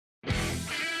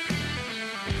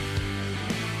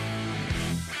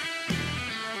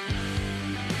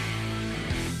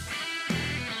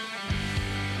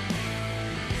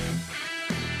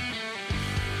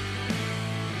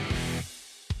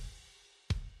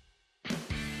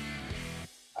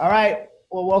All right.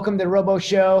 Well, welcome to the Robo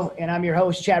Show, and I'm your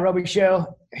host, Chad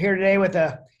Robichaux, here today with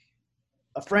a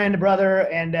friend, a brother,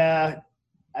 and I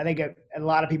think a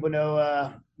lot of people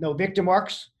know Victor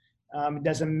Marx.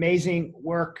 Does amazing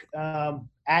work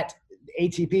at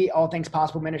ATP, All Things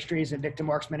Possible Ministries, and Victor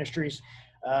Marx Ministries.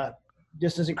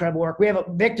 Just does incredible work.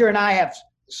 Victor and I have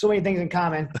so many things in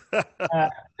common.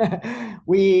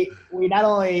 We not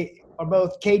only are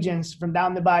both Cajuns from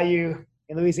down the bayou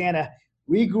in Louisiana,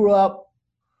 we grew up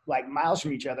like miles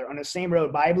from each other on the same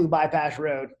road, Bayou Blue Bypass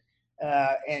Road.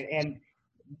 And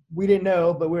we didn't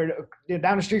know, but we were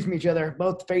down the street from each other,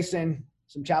 both facing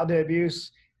some childhood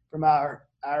abuse from our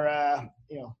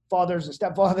fathers and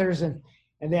stepfathers,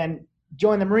 and then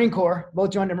joined the Marine Corps, both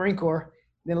joined the Marine Corps,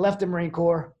 then left the Marine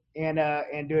Corps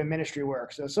and doing ministry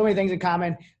work. So many things in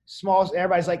common.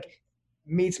 Everybody's like,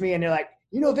 meets me and they're like,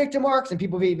 Victor Marx, and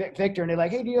people meet Victor and they're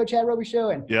like, hey, do you know Chad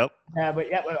Robichaux? And yep.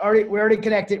 We're already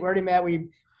connected. We're already met.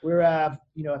 We're have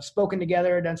spoken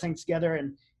together, done things together,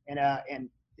 and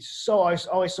it's so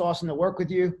always so awesome to work with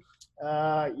you.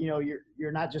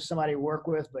 You're not just somebody to work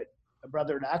with, but a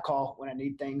brother that I call when I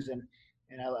need things, and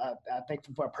I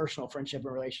thankful for our personal friendship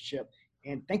and relationship,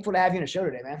 and thankful to have you on the show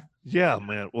today, man. Yeah,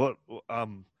 man. Well,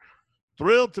 I'm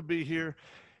thrilled to be here.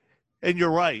 And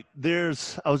you're right.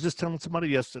 I was just telling somebody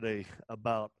yesterday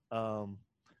about,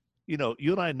 you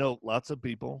and I know lots of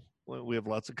people. We have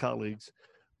lots of colleagues,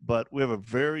 but we have a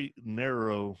very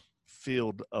narrow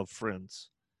field of friends.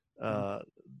 A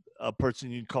person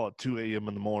you can call at 2 a.m.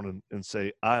 in the morning and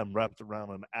say, I am wrapped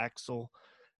around an axle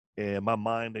and my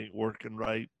mind ain't working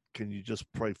right. Can you just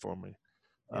pray for me?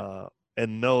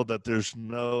 And know that there's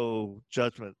no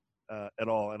judgment at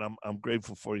all. And I'm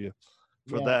grateful for you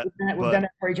for that. We've done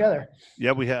it for each other.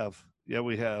 Yeah, we have.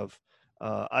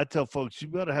 I tell folks, you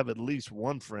got to have at least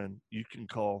one friend you can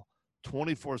call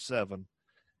 24/7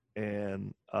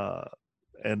 and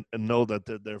know that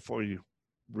they're there for you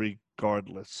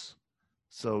regardless.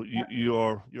 So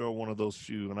you're one of those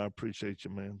few, and I appreciate you,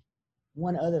 man.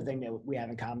 One other thing that we have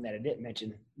in common that I didn't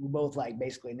mention, we're both like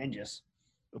basically ninjas.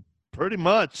 Pretty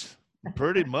much.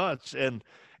 And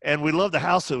we love to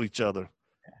hassle each other.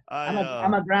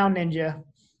 I'm a ground ninja.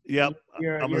 Yep.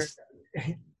 I'm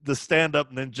the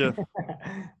stand-up ninja.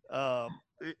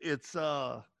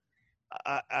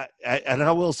 And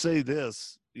I will say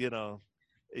this,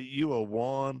 you are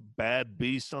one bad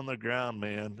beast on the ground,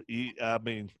 man.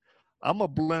 I'm a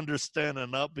blender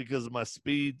standing up because of my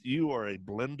speed. You are a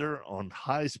blender on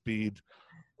high speed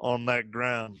on that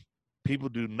ground. People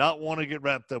do not want to get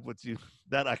wrapped up with you.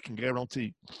 That I can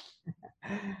guarantee.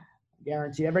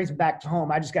 Guarantee. That brings me back to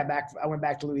home. I just got back. I went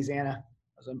back to Louisiana.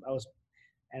 I was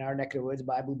in our neck of the woods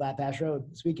by Blue Bypass Road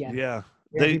this weekend. Yeah.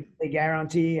 They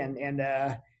guarantee and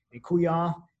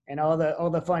couillon and all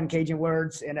the fun Cajun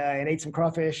words and ate some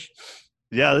crawfish.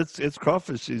 Yeah, it's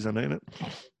crawfish season, ain't it?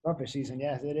 Crawfish season,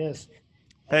 yes, it is.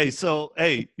 Hey,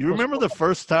 you remember the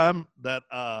first time that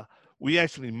we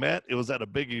actually met? It was at a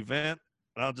big event,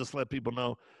 and I'll just let people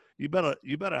know you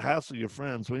better hassle your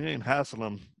friends. When you ain't hassling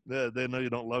them, they know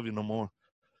you don't love you no more.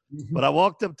 Mm-hmm. But I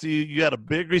walked up to you. You had a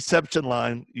big reception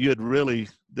line.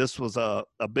 This was a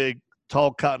big,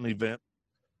 tall cotton event,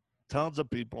 tons of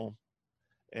people.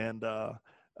 And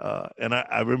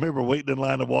I remember waiting in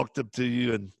line. I walked up to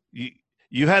you, and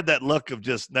you had that look of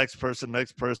just next person,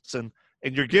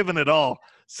 and you're giving it all.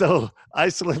 So I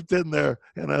slipped in there,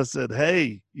 and I said,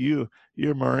 hey, you're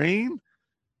a Marine?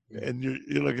 And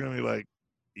you're looking at me like,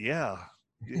 yeah.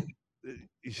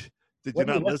 Did you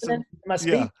not listen?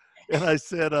 Yeah. And I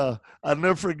said, I'll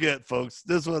never forget, folks.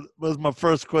 This was my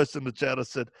first question to Chad. I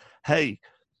said, hey,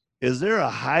 is there a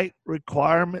height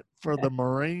requirement for the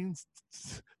Marines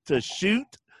to shoot?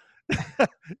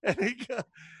 And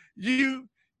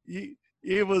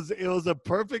it was a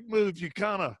perfect move.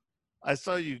 I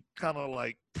saw you kind of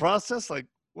like process, like,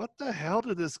 what the hell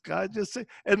did this guy just say?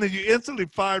 And then you instantly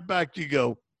fired back. You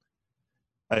go,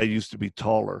 I used to be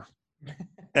taller.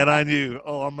 And I knew,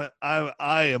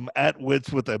 I am at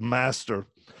wits with a master.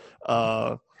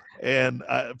 And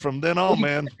from then on,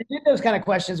 man. You get those kind of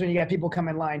questions when you got people come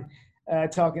in line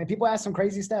talking, and people ask some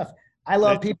crazy stuff. I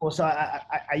love people, so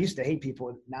I used to hate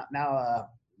people. Now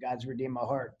God's redeemed my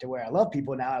heart to where I love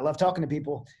people now. I love talking to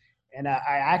people, and I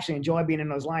actually enjoy being in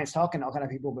those lines talking to all kind of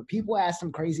people. But people ask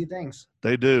some crazy things.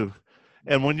 They do.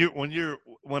 And when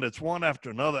it's one after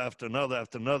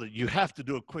another, you have to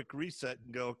do a quick reset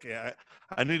and go, okay,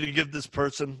 I need to give this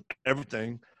person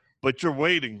everything, but you're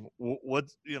waiting.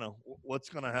 What's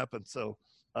going to happen? So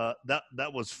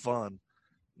that was fun.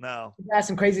 Now, they ask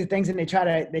some crazy things, and they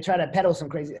try to peddle some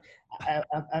crazy.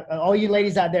 All you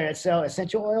ladies out there that sell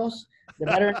essential oils,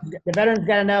 The veterans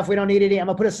got enough. We don't need any. I'm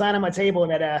gonna put a sign on my table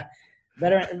that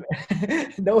veteran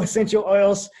no essential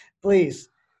oils, please.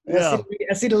 Yeah.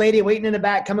 I see the lady waiting in the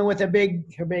back coming with her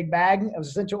big bag of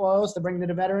essential oils to bring to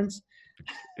the veterans.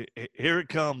 Here it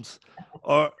comes.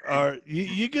 Or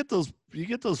you get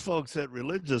those folks at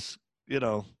religious,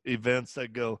 events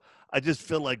that go, I just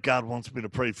feel like God wants me to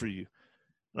pray for you.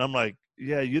 And I'm like,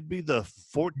 yeah, you'd be the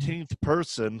 14th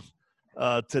person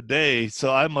today,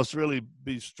 so I must really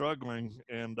be struggling.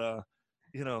 And are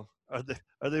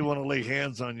they want to lay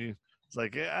hands on you? It's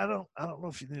like, yeah, I don't know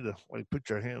if you need to like put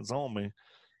your hands on me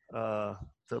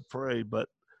to pray, but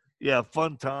yeah,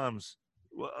 fun times.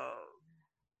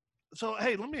 So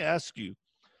hey, let me ask you,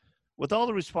 with all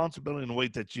the responsibility and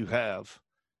weight that you have,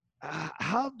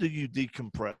 how do you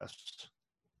decompress?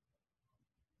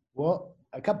 Well,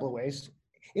 a couple of ways.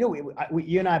 You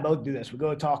and I both do this. We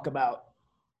go talk about.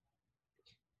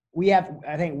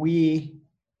 I think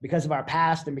because of our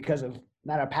past and because of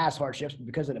not our past hardships, but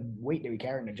because of the weight that we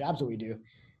carry and the jobs that we do,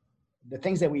 the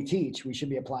things that we teach, we should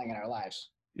be applying in our lives.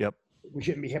 Yep. We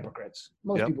shouldn't be hypocrites.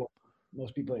 Most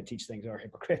people that teach things are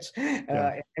hypocrites,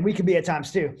 Yeah. and we can be at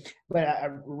times too. But I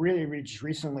really reached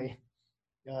recently,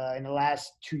 in the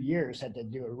last 2 years, had to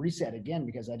do a reset again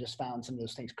because I just found some of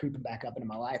those things creeping back up into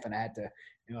my life, and I had to,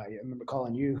 I remember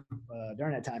calling you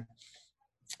during that time.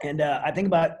 And I think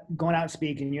about going out and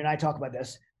speak, and you and I talk about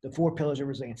this, the 4 pillars of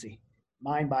resiliency: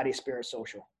 mind, body, spirit,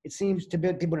 social. It seems to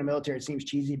people in the military, it seems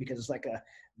cheesy because it's like a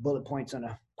bullet points on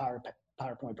a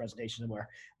PowerPoint presentation somewhere.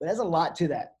 But there's a lot to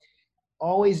that.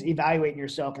 Always evaluating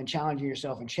yourself and challenging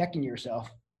yourself and checking yourself.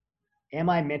 Am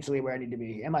I mentally where I need to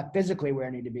be? Am I physically where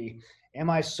I need to be? Am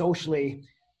I socially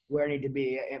where I need to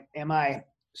be? Do I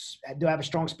have a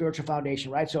strong spiritual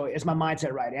foundation, right? So is my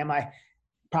mindset right? Am I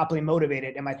properly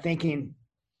motivated? Am I thinking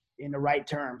in the right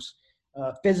terms?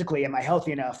 Physically, am I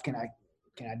healthy enough? Can I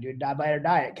do a better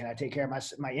diet? Can I take care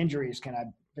of my injuries? Can I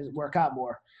work out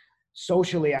more?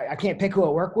 Socially, I can't pick who I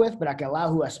work with, but I can allow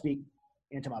who I speak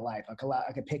into my life. I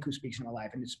can pick who speaks in my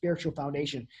life, and the spiritual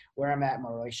foundation where I'm at in my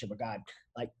relationship with God.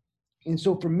 And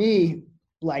so for me,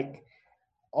 like,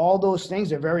 all those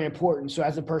things are very important. So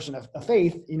as a person of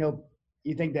faith,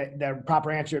 you think that the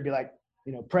proper answer would be like,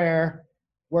 prayer,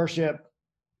 worship,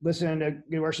 listening to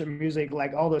good worship music,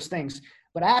 like all those things.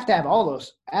 But I have to have all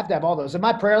those. If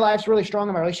my prayer life's really strong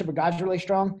and my relationship with God's really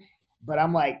strong, but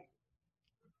I'm like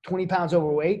 20 pounds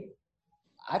overweight,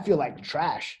 I feel like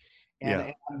trash.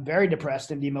 And I'm very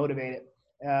depressed and demotivated.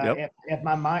 If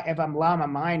I'm allowing my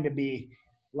mind to be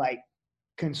like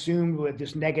consumed with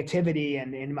this negativity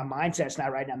and my mindset's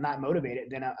not right and I'm not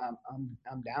motivated, then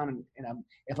I'm down. And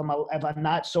if I'm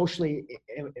not socially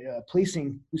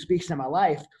policing who speaks in my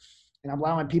life, and I'm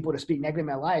allowing people to speak negatively in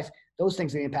my life, those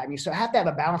things that impact me. So I have to have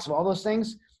a balance of all those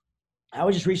things. I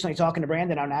was just recently talking to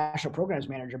Brandon, our national programs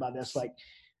manager, about this, like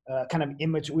kind of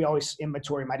we always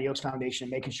inventory Mighty Oaks Foundation,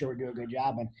 making sure we do a good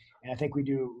job. And I think we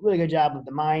do a really good job of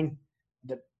the mind,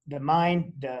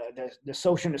 the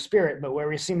social and the spirit, but where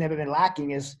we seem to have been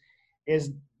lacking is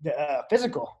the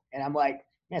physical. And I'm like,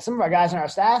 man, some of our guys on our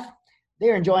staff,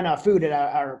 they're enjoying our food at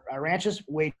our ranches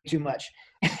way too much.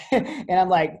 And I'm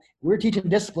like, we're teaching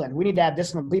discipline. We need to have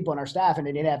disciplined people on our staff, and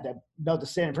they need to have the belt to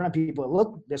sit in front of people and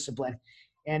look disciplined.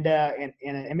 And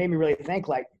it made me really think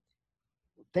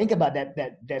about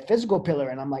that physical pillar.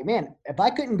 And I'm like, man, if I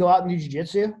couldn't go out and do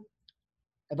jiu-jitsu,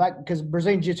 because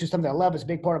Brazilian jiu-jitsu is something I love, it's a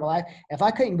big part of my life. If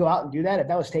I couldn't go out and do that, if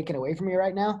that was taken away from me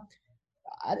right now,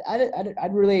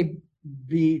 I'd really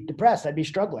be depressed. I'd be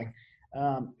struggling.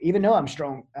 Even though I'm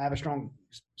strong, I have a strong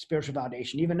spiritual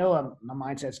foundation, even though my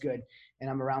mindset's good and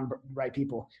I'm around the right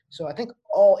people. So I think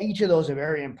each of those are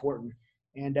very important.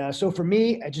 And so for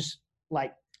me, I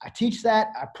teach that,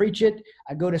 I preach it,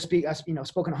 I go to speak,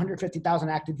 spoken 150,000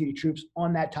 active duty troops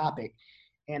on that topic.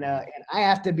 And I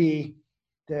have to be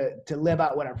to live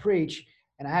out what I preach,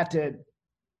 and I have to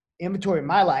inventory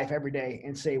my life every day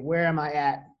and say, where am I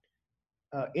at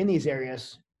in these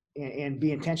areas, and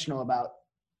be intentional about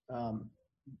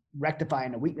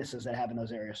rectifying the weaknesses that I have in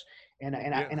those areas. And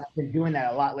I've been doing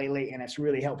that a lot lately, and it's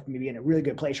really helped me be in a really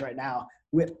good place right now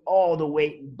with all the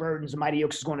weight and burdens. The Mighty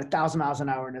Oaks is going 1,000 miles an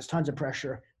hour, and there's tons of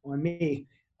pressure on me.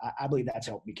 I believe that's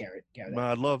helped me carry that. Man,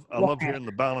 I love hearing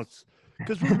the balance,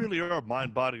 because we really are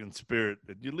mind, body, and spirit.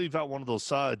 If you leave out one of those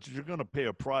sides, you're going to pay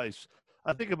a price.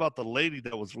 I think about the lady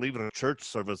that was leaving a church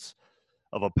service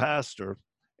of a pastor,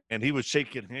 and he was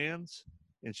shaking hands,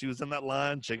 and she was in that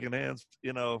line shaking hands,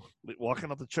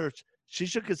 walking up the church. She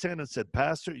shook his hand and said,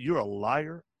 "Pastor, you're a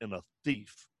liar and a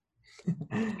thief."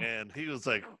 And he was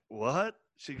like, "What?"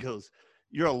 She goes,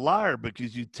 "You're a liar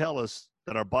because you tell us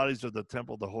that our bodies are the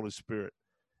temple of the Holy Spirit."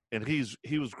 And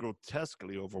he was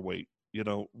grotesquely overweight.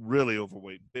 really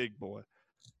overweight, big boy.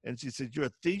 And she said, you're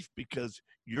a thief because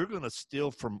you're going to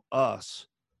steal from us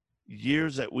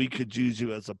years that we could use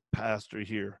you as a pastor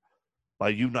here by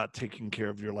you not taking care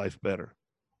of your life better.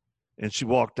 And she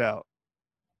walked out.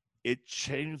 It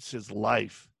changed his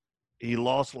life. He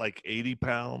lost like 80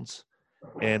 pounds.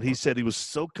 And he said he was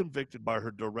so convicted by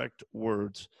her direct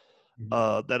words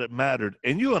that it mattered.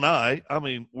 And you and I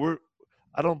mean,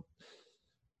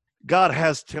 God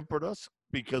has tempered us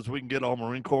because we can get all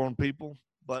Marine Corps on people.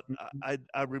 But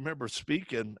I remember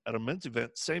speaking at a men's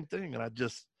event, same thing. And I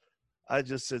just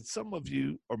said, some of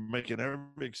you are making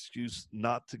every excuse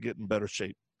not to get in better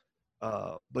shape,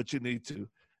 but you need to.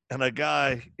 And a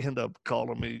guy ended up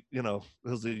calling me, it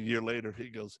was a year later. He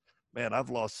goes, man, I've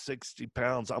lost 60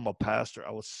 pounds. I'm a pastor.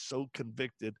 I was so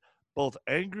convicted, both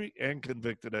angry and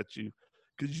convicted at you,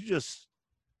 because you just,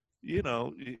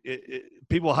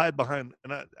 people hide behind,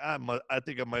 and I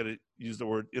think I might have used the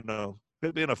word,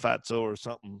 being a fatso or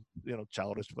something,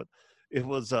 childish, but it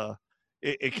was,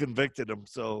 it convicted him.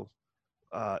 So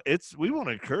we want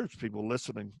to encourage people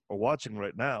listening or watching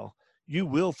right now. You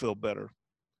will feel better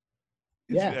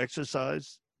if you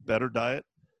exercise, better diet,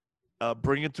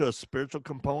 bring it to a spiritual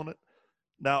component.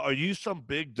 Now, are you some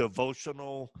big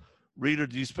devotional reader?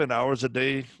 Do you spend hours a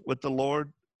day with the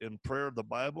Lord in prayer of the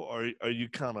Bible, or are you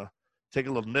kind of take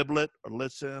a little niblet or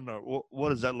listen, or what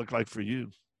does that look like for you?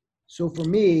 So for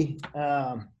me,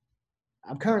 I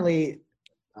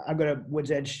go to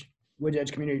Woods Edge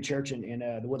Community Church in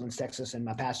the Woodlands, Texas, and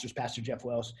my pastor's Pastor Jeff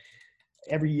Wells.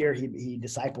 Every year he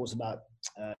disciples about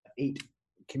 8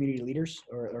 community leaders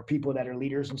or people that are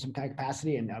leaders in some kind of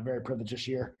capacity. And I'm very privileged this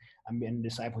year. I'm in a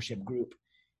discipleship group.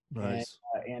 Nice.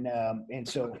 And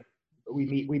so we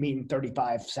meet in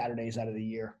 35 Saturdays out of the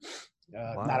year.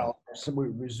 Wow. Not all, some we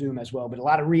resume as well, but a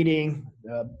lot of reading,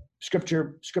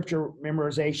 scripture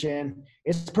memorization.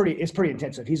 It's pretty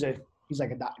intensive. He's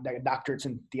like a doctorate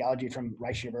in theology from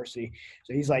Rice University.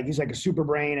 So he's like a super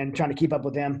brain, and trying to keep up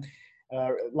with him.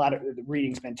 A lot of the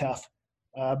reading's been tough.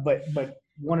 But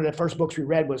one of the first books we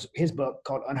read was his book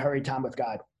called Unhurried Time with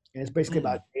God. And it's basically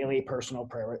about daily personal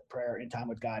prayer and time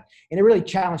with God. And it really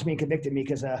challenged me and convicted me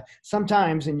because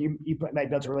sometimes, and you might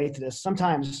be able to relate to this,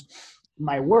 sometimes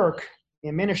my work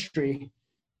in ministry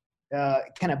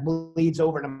kind of bleeds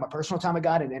over to my personal time with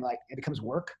God, and then it becomes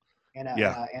work. And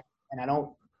I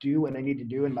don't do what I need to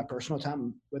do in my personal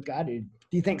time with God. Do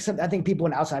you think I think people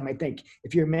on the outside might think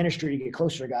if you're in ministry, you get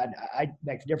closer to God. I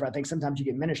beg to differ. I think sometimes you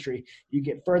get ministry, you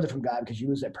get further from God because you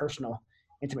lose that personal,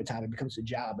 intimate time. It becomes a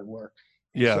job at work.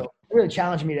 And so it really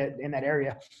challenged me in that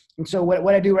area. And so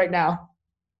what I do right now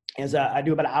is I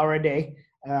do about an hour a day,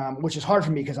 which is hard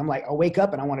for me because I'm like, I'll wake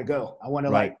up and I want to go. I want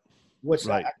to what's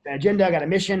the agenda? I got a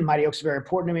mission. Mighty Oak's very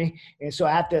important to me. And so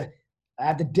I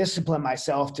have to discipline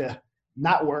myself to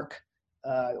not work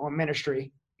on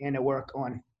ministry and to work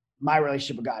on my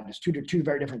relationship with God. It's two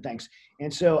very different things.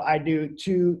 And so I do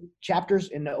 2 chapters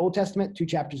in the Old Testament, 2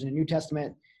 chapters in the New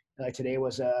Testament. Like today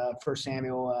was 1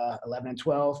 Samuel 11 and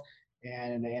 12,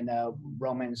 and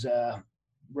Romans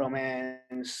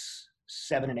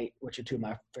 7 and 8, which are 2 of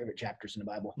my favorite chapters in the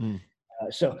Bible.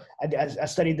 So I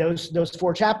studied those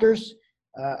 4 chapters.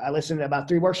 I listened to about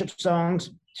 3 worship songs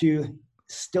to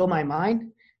still my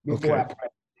mind before I pray.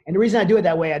 And the reason I do it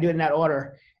that way, I do it in that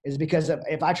order, is because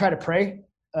if I try to pray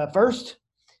first,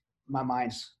 my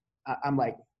mind's, I'm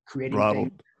like creating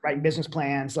things, writing business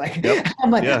plans. I'm doing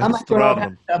all kinds of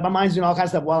stuff. My mind's doing all kinds of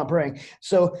stuff while I'm praying.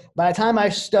 So by the time I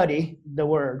study the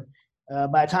word,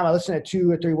 by the time I listen to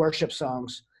 2 or 3 worship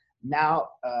songs, now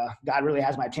God really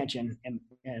has my attention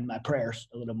and my prayers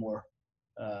a little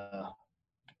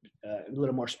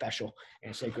more special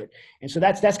and sacred. And so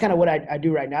that's kind of what I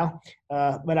do right now.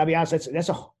 But I'll be honest,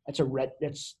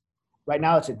 right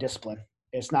now it's a discipline.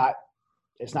 It's not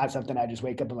something I just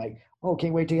wake up and like, oh,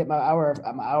 can't wait to get my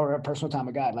hour of personal time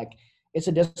with God. Like, it's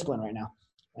a discipline right now.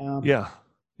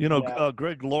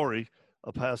 Greg Laurie,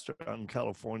 a pastor out in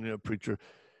California, a preacher,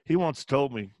 he once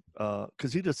told me,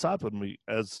 because he discipled me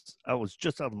as I was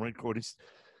just out of the Marine Corps.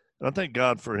 And I thank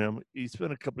God for him. He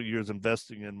spent a couple of years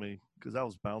investing in me because I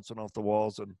was bouncing off the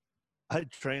walls, and I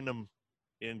trained him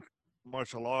in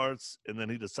martial arts, and then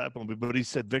he discipled me. But he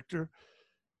said, Victor,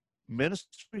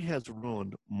 ministry has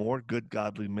ruined more good,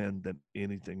 godly men than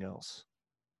anything else.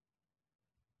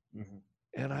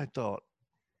 And I thought,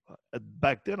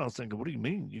 back then I was thinking, what do you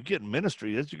mean? You get in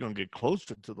ministry, you're going to get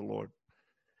closer to the Lord.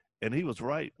 And he was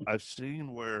right. I've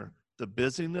seen where the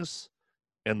busyness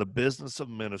and the business of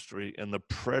ministry and the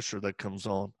pressure that comes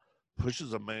on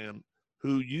pushes a man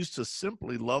who used to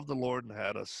simply love the Lord and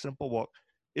had a simple walk.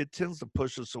 It tends to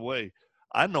push us away.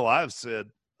 I know I've said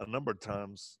a number of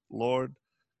times, Lord,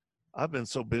 I've been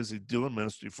so busy doing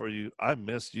ministry for you. I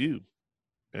miss you,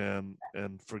 and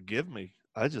forgive me.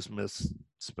 I just miss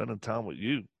spending time with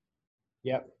you.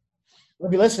 Yep. Well,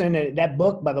 if you're listening to that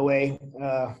book, by the way,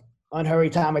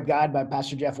 Unhurried Time with God by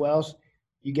Pastor Jeff Wells,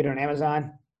 you get it on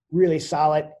Amazon. Really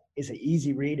solid. It's an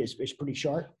easy read. It's pretty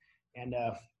short, and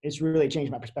it's really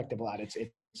changed my perspective a lot. It's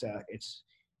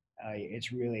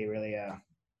really, really.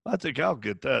 I think I'll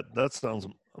get that. That sounds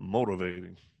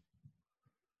motivating.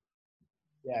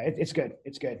 Yeah, it's good.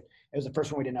 It's good. It was the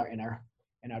first one we did in our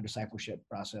discipleship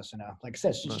process, and like I said,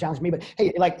 it's just challenged me. But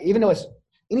hey, like even though it's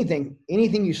anything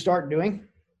you start doing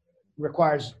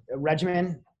requires a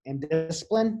regimen and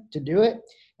discipline to do it,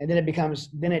 and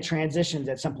then it transitions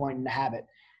at some point into habit.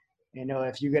 You know,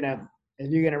 if you're gonna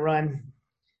run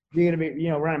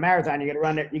a marathon, you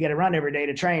gotta run every day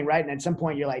to train, right? And at some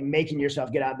point you're like making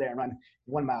yourself get out there and run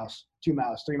 1 mile, 2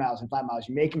 miles, 3 miles, and 5 miles.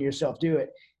 You're making yourself do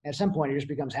it. And at some point it just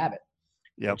becomes habit.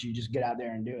 Yeah. You just get out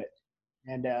there and do it.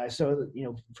 And so, you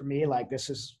know, for me, like this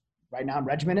is right now I'm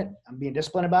regimented. I'm being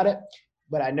disciplined about it.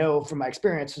 But I know from my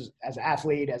experience as an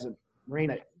athlete, as a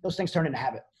Marine, those things turn into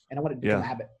habit. And I want to become a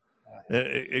habit.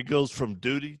 It goes from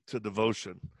duty to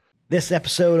devotion. This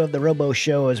episode of the Robo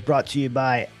Show is brought to you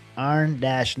by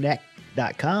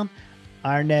iron-neck.com.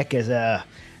 Iron Neck is the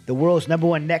world's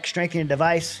 #1 neck strengthening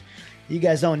device. You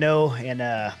guys don't know, in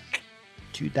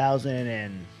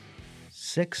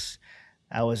 2006,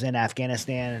 I was in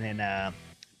Afghanistan and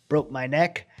broke my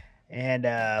neck. And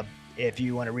if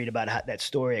you want to read about that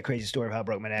story, a crazy story of how I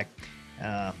broke my neck,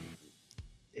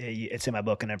 it's in my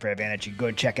book, And Unfair Advantage. You can go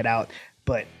and check it out.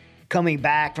 But coming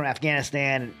back from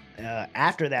Afghanistan,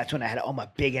 after that's when I had all my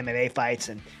big MMA fights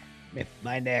and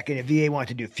my neck. And the VA wanted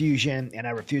to do fusion, and I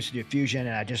refused to do fusion,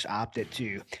 and I just opted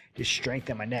to just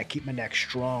strengthen my neck, keep my neck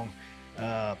strong.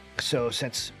 So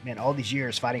since, all these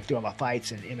years fighting through all my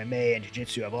fights in MMA and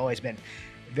jiu-jitsu, I've always been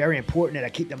very important that I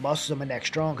keep the muscles of my neck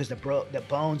strong because the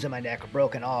bones in my neck are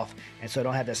broken off, and so I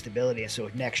don't have that stability. And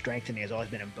so neck strengthening has always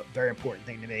been a very important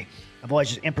thing to me. I've always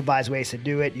just improvised ways to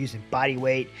do it, using body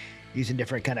weight, using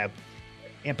different kind of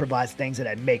improvised things that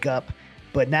I'd make up.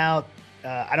 But now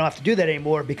I don't have to do that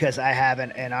anymore because I have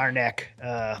an Iron Neck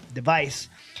device,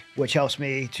 which helps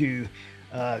me to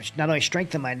not only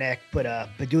strengthen my neck, but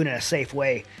do it in a safe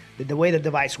way. The way the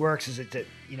device works is it's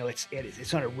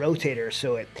on a rotator,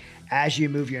 so as you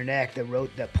move your neck,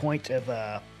 the point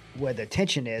of where the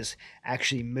tension is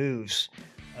actually moves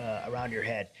around your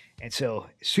head, and so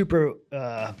super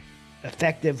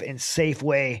effective and safe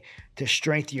way to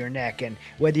strengthen your neck. And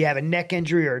whether you have a neck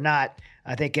injury or not,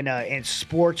 I think in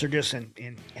sports or just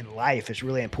in life, it's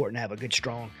really important to have a good,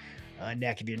 strong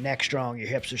neck. If your neck's strong, your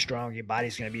hips are strong, your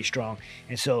body's going to be strong.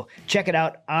 And so check it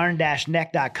out,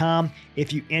 iron-neck.com.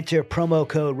 If you enter promo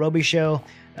code Robichaux,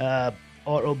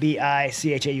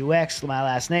 Robichaux, my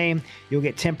last name, you'll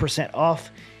get 10% off.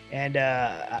 And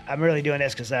I'm really doing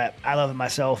this because I love it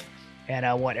myself, and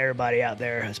I want everybody out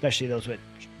there, especially those with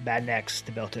bad necks,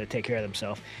 to be able to take care of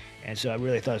themselves. And so I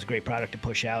really thought it was a great product to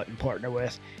push out and partner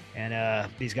with. And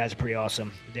these guys are pretty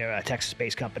awesome. They're a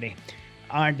Texas-based company,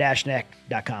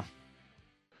 iron-neck.com.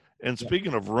 And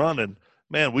speaking of running,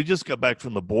 man, we just got back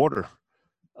from the border.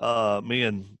 Me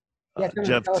and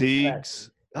Jeff Teagues.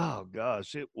 Oh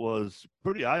gosh, it was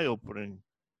pretty eye-opening,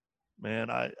 man.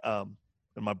 I and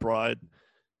my bride,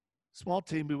 small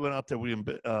team. We went out there. We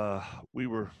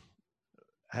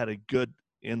had a good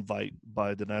invite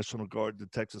by the National Guard, the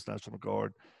Texas National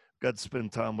Guard. Got to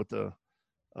spend time with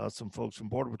some folks from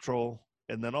Border Patrol,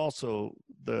 and then also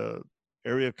the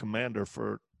area commander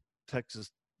for Texas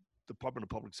Department of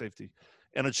Public Safety.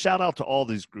 And a shout out to all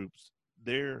these groups.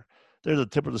 They're the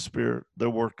tip of the spear. They're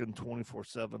working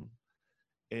 24/7,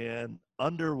 and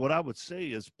under what I would say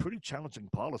is pretty challenging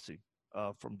policy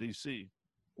from DC.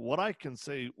 What I can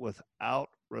say without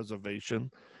reservation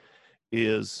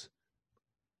is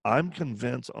I'm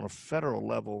convinced on a federal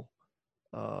level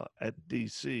at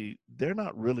DC, they're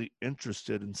not really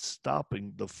interested in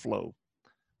stopping the flow,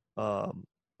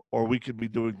 or we could be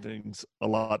doing things a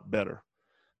lot better.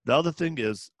 The other thing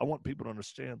is, I want people to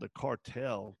understand the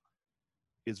cartel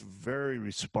is very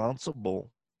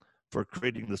responsible for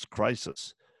creating this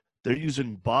crisis. They're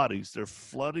using bodies. They're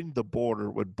flooding the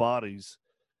border with bodies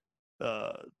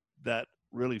that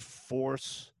really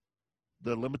force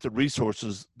the limited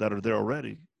resources that are there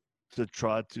already to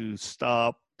try to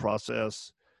stop,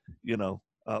 process,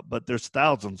 but there's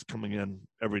thousands coming in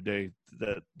every day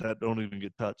that don't even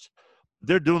get touched.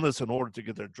 They're doing this in order to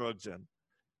get their drugs in.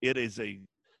 It is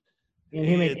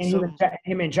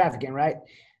human trafficking, right?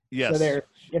 Yes. So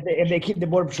if they keep the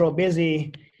Border Patrol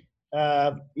busy,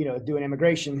 doing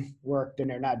immigration work, then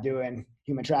they're not doing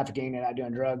human trafficking. They're not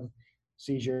doing drug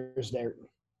seizures.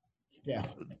 Yeah.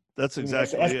 That's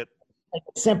exactly it. Like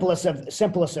the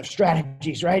simplest of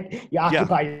strategies, right? You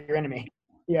occupy your enemy.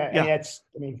 Yeah. Yeah.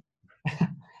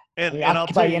 And I'll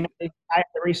tell you, the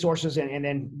resources and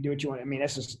then do what you want. I mean,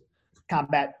 this is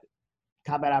combat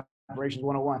operations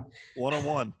 101.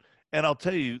 101. And I'll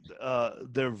tell you,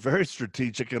 they're very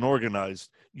strategic and organized.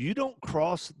 You don't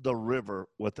cross the river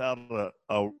without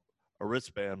a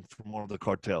wristband from one of the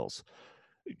cartels.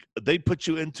 They put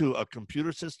you into a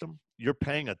computer system. You're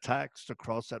paying a tax to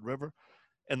cross that river.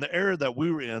 And the area that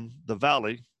we were in, the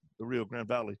valley, the Rio Grande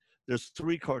Valley, there's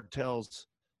 3 cartels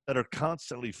that are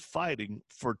constantly fighting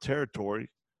for territory,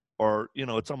 or,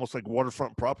 it's almost like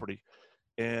waterfront property.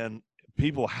 And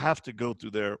people have to go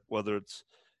through there, whether it's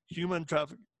human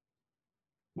trafficking,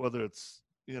 whether it's,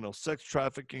 sex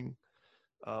trafficking,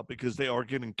 because they are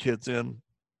getting kids in.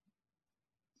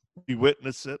 We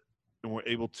witness it, and we're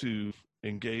able to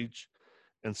engage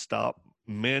and stop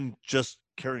men just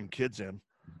carrying kids in,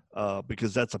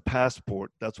 because that's a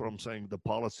passport. That's what I'm saying. The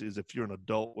policy is if you're an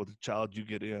adult with a child, you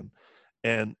get in.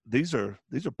 And these are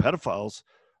pedophiles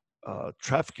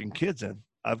trafficking kids in.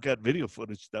 I've got video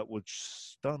footage that would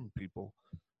stun people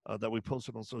that we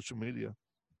posted on social media.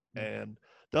 And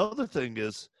the other thing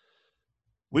is,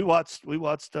 we watched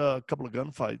a couple of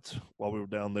gunfights while we were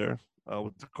down there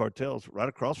with the cartels right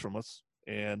across from us,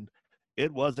 and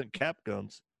it wasn't cap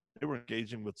guns. They were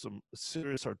engaging with some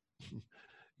serious,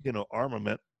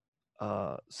 armament.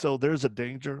 So there's a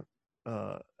danger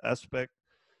aspect,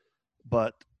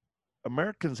 but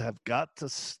Americans have got to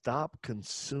stop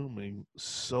consuming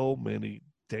so many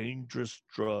dangerous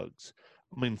drugs.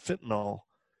 I mean, fentanyl,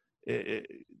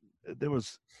 there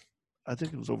was, I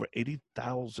think it was over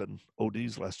 80,000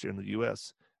 ODs last year in the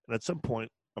U.S. And at some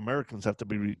point, Americans have to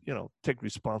be, take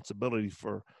responsibility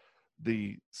for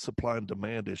the supply and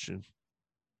demand issue.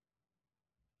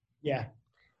 Yeah.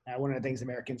 One of the things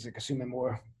Americans are consuming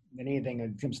more than anything when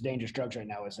it comes to dangerous drugs right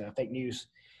now is fake news.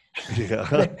 Yeah.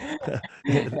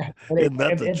 Isn't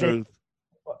that the truth?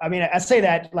 I mean, I say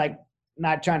that like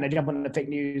not trying to jump on the fake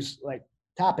news like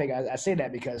topic. I say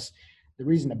that because the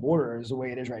reason the border is the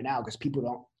way it is right now, because people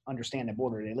don't understand the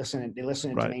border. They listen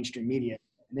Right. to mainstream media,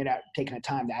 and they're not taking the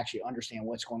time to actually understand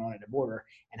what's going on at the border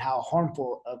and how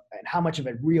harmful and how much of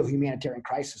a real humanitarian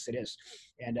crisis it is,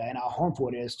 and how harmful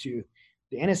it is to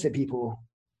the innocent people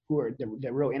who are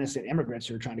the real innocent immigrants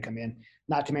who are trying to come in.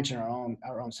 Not to mention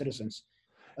our own citizens.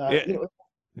 Yeah.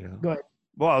 Go ahead.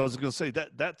 Well, I was going to say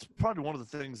that's probably one of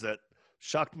the things that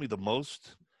shocked me the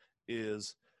most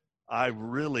is there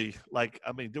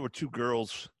were 2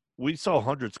 girls. We saw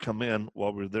hundreds come in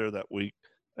while we were there that week,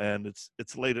 and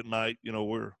it's late at night.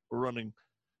 We're running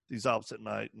these ops at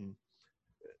night,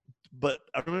 but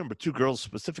I remember 2 girls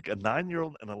specific, a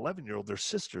 9-year-old and an 11-year-old, they're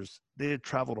sisters. They had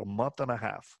traveled a month and a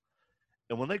half.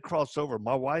 And when they crossed over,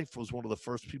 my wife was one of the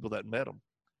first people that met them.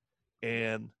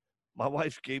 And my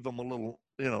wife gave them a little,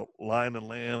 lion and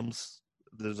lambs.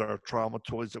 There's our trauma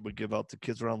toys that we give out to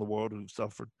kids around the world who've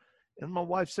suffered. And my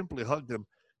wife simply hugged them.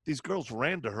 These girls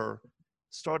ran to her,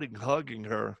 started hugging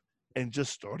her, and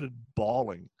just started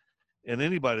bawling. And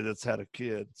anybody that's had a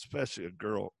kid, especially a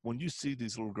girl, when you see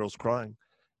these little girls crying,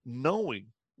 knowing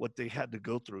what they had to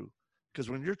go through, because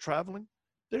when you're traveling,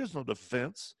 there's no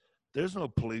defense. There's no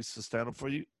police to stand up for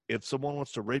you. If someone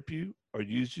wants to rape you or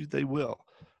use you, they will.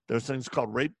 There's things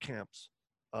called rape camps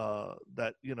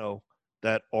that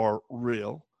are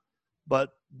real. But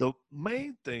the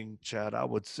main thing, Chad, I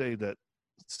would say that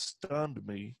stunned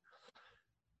me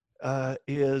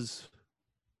is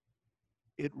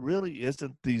it really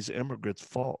isn't these immigrants'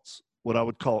 faults. What I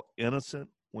would call innocent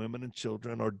women and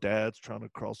children or dads trying to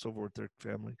cross over with their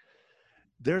family.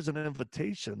 There's an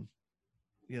invitation,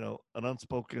 an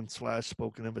unspoken /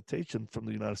 spoken invitation from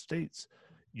the United States.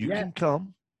 You can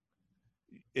come.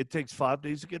 It takes 5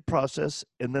 days to get processed,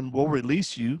 and then we'll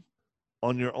release you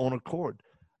on your own accord.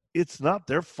 It's not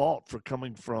their fault for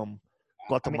coming from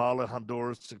Guatemala,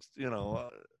 Honduras,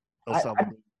 El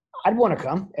Salvador. I'd want to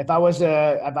come if I was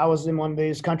in one of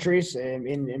these countries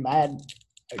and I had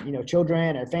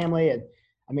children or family. And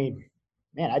I mean,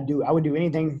 man, I would do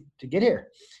anything to get here.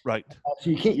 Right. So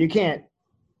you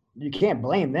can't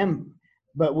blame them.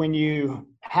 But when you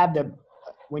have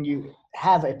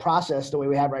a process the way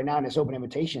we have right now in this open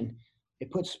invitation,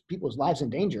 it puts people's lives in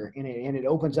danger, and it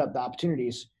opens up the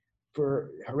opportunities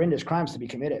for horrendous crimes to be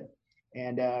committed.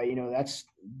 And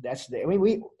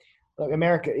look,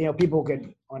 America, people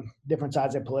could on different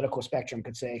sides of the political spectrum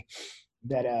could say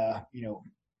that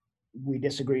we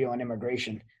disagree on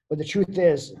immigration, but the truth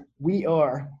is we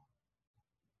are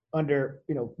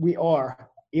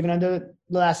even under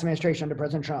the last administration under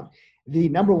President Trump, the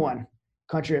number one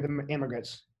country of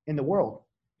immigrants in the world.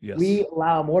 Yes. We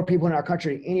allow more people in our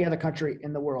country than any other country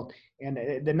in the world. And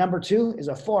the number 2 is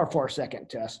a far, far second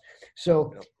to us.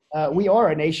 So we are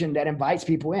a nation that invites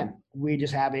people in. We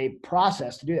just have a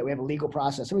process to do that. We have a legal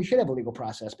process, and we should have a legal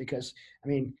process because, I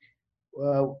mean,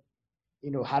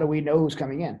 how do we know who's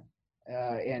coming in?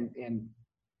 And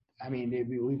I mean,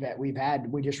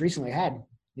 we just recently had,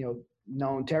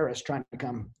 known terrorists trying to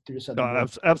come through the southern border.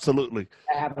 Absolutely.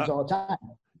 That happens all the time.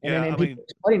 And yeah, then people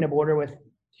exploiting the border with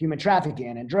human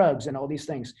trafficking and drugs and all these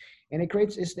things. And it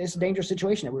creates this dangerous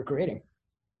situation that we're creating.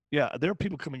 Yeah, there are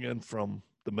people coming in from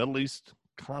the Middle East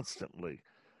constantly,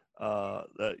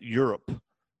 Europe.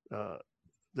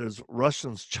 There's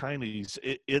Russians, Chinese.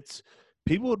 It's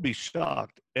people would be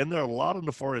shocked. And there are a lot of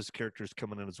nefarious characters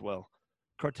coming in as well.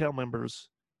 Cartel members,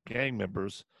 gang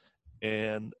members.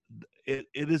 And it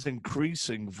is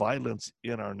increasing violence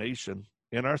in our nation,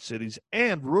 in our cities,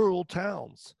 and rural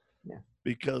towns. Yeah.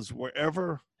 Because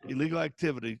wherever illegal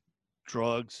activity,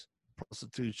 drugs,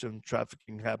 prostitution,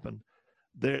 trafficking happen,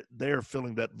 they're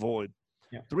filling that void.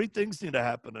 Yeah. 3 things need to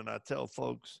happen, and I tell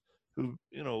folks who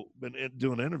been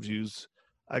doing interviews,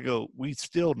 I go, we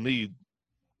still need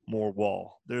more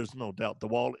wall. There's no doubt. The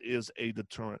wall is a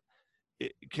deterrent.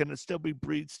 Can it still be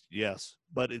breached? Yes,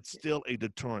 but it's still a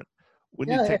deterrent. We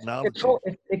need technology.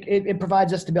 It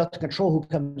provides us to be able to control who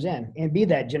comes in and be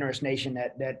that generous nation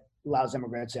that allows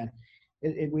immigrants in.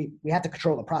 We have to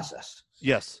control the process.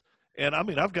 Yes. And I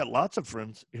mean, I've got lots of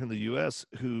friends in the U.S.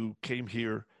 who came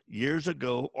here years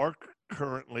ago or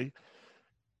currently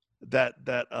that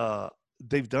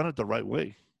they've done it the right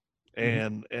way.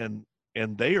 And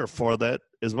they are for that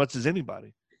as much as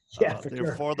anybody. Yeah,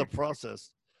 they're for the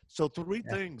process. So 3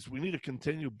 things: we need to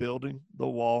continue building the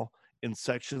wall in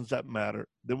sections that matter.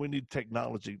 Then we need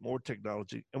technology, more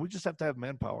technology, and we just have to have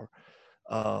manpower.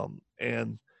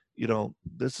 And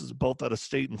this is both at a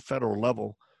state and federal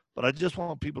level. But I just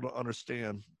want people to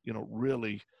understand,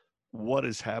 really what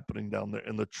is happening down there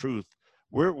and the truth.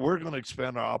 We're going to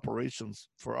expand our operations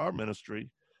for our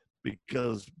ministry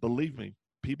because, believe me,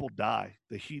 people die.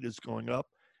 The heat is going up,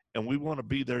 and we want to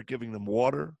be there giving them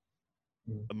water,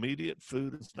 immediate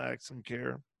food and snacks and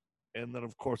care, and then,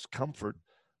 of course, comfort.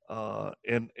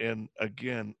 And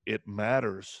again, it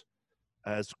matters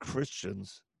as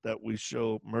Christians that we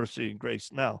show mercy and grace.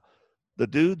 Now, the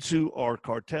dudes who are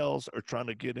cartels are trying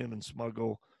to get in and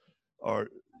smuggle or,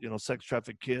 sex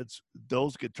traffic kids,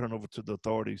 those get turned over to the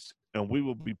authorities, and we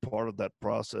will be part of that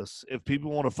process. If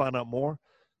people want to find out more,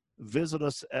 visit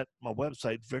us at my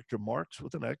website, Victor Marx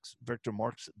with an X,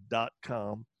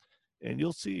 victormarx.com, and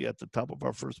you'll see at the top of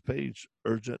our first page,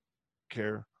 urgent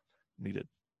care needed.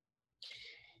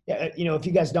 Yeah, if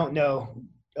you guys don't know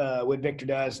what Victor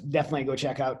does, definitely go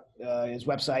check out his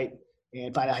website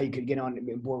and find out how you could get on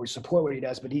board with support what he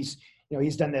does. But he's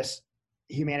done this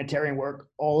humanitarian work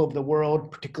all over the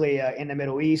world, particularly in the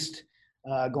Middle East,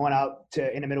 going out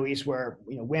in the Middle East where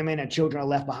women and children are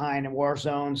left behind in war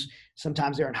zones.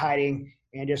 Sometimes they're in hiding,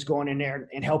 and just going in there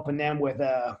and helping them with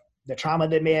the trauma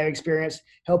they may have experienced,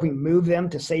 helping move them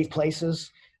to safe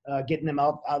places, getting them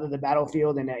out of the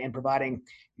battlefield, and providing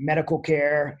medical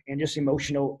care and just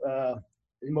emotional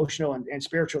and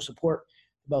spiritual support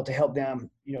about to help them,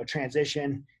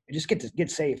 transition and just get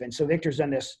safe. And so Victor's done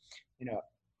this,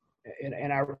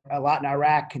 a lot in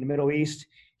Iraq, in the Middle East,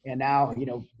 and now,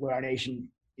 where our nation,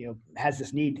 has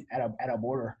this need at our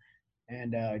border,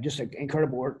 and just an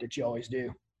incredible work that you always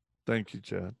do. Thank you,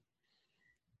 Chad.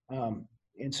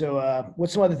 And so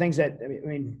what's some other things that,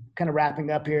 kind of wrapping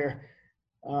up here,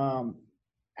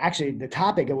 actually the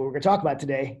topic of what we're going to talk about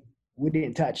today, we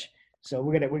didn't touch. So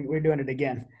we're doing it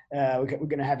again. We're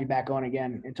going to have you back on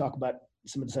again and talk about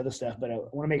some of this other stuff, but I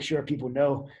want to make sure people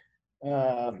know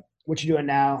what you're doing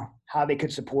now, how they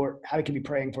could support, how they can be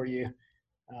praying for you.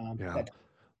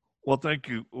 Well, thank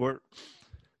you.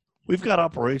 We've got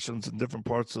operations in different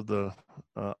parts of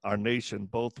our nation,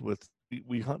 both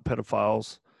we hunt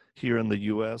pedophiles here in the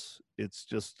U.S. It's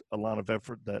just a lot of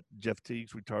effort that Jeff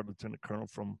Teagues, retired lieutenant colonel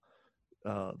from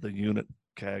the unit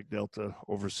CAG Delta,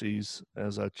 overseas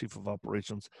as our chief of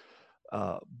operations.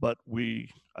 But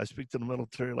I speak to the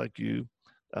military like you.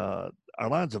 Our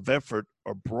lines of effort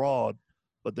are broad,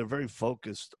 but they're very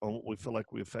focused on what we feel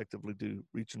like we effectively do,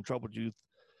 reaching troubled youth.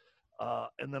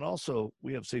 And then also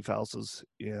we have safe houses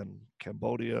in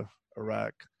Cambodia,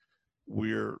 Iraq.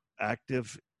 We're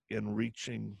active in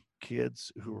reaching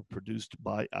kids who were produced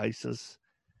by ISIS,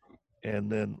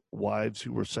 and then wives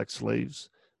who were sex slaves.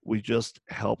 We just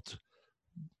helped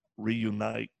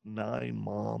reunite 9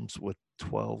 moms with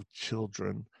 12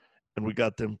 children, and we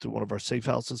got them to one of our safe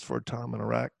houses for a time in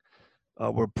Iraq.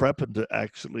 We're prepping to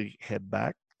actually head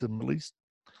back to the Middle East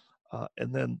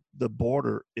And then the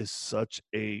border is such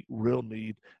a real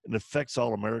need and affects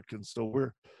all Americans.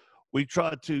 So we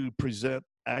try to present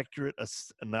accurate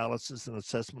analysis and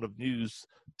assessment of news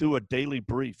through a daily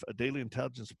brief, a daily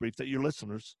intelligence brief that your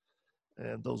listeners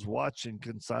and those watching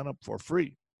can sign up for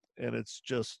free. And it's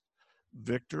just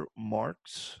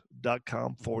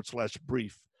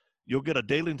victormarx.com/brief. You'll get a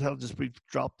daily intelligence brief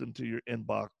dropped into your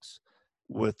inbox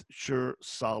with sure,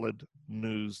 solid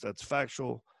news that's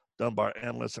factual, done by our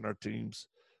analysts and our teams,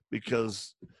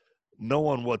 because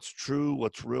knowing what's true,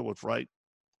 what's real, what's right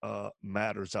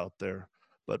matters out there.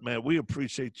 But, man, we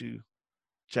appreciate you,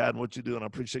 Chad, and what you do, and I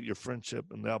appreciate your friendship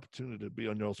and the opportunity to be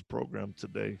on your program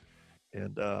today.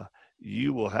 And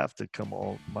you will have to come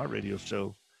on my radio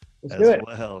show as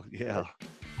well. Yeah.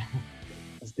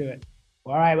 Let's do it.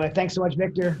 All right. Well, thanks so much,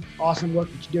 Victor. Awesome work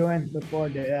that you're doing. Look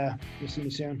forward to seeing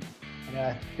you soon.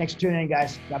 And thanks for tuning in,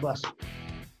 guys. God bless.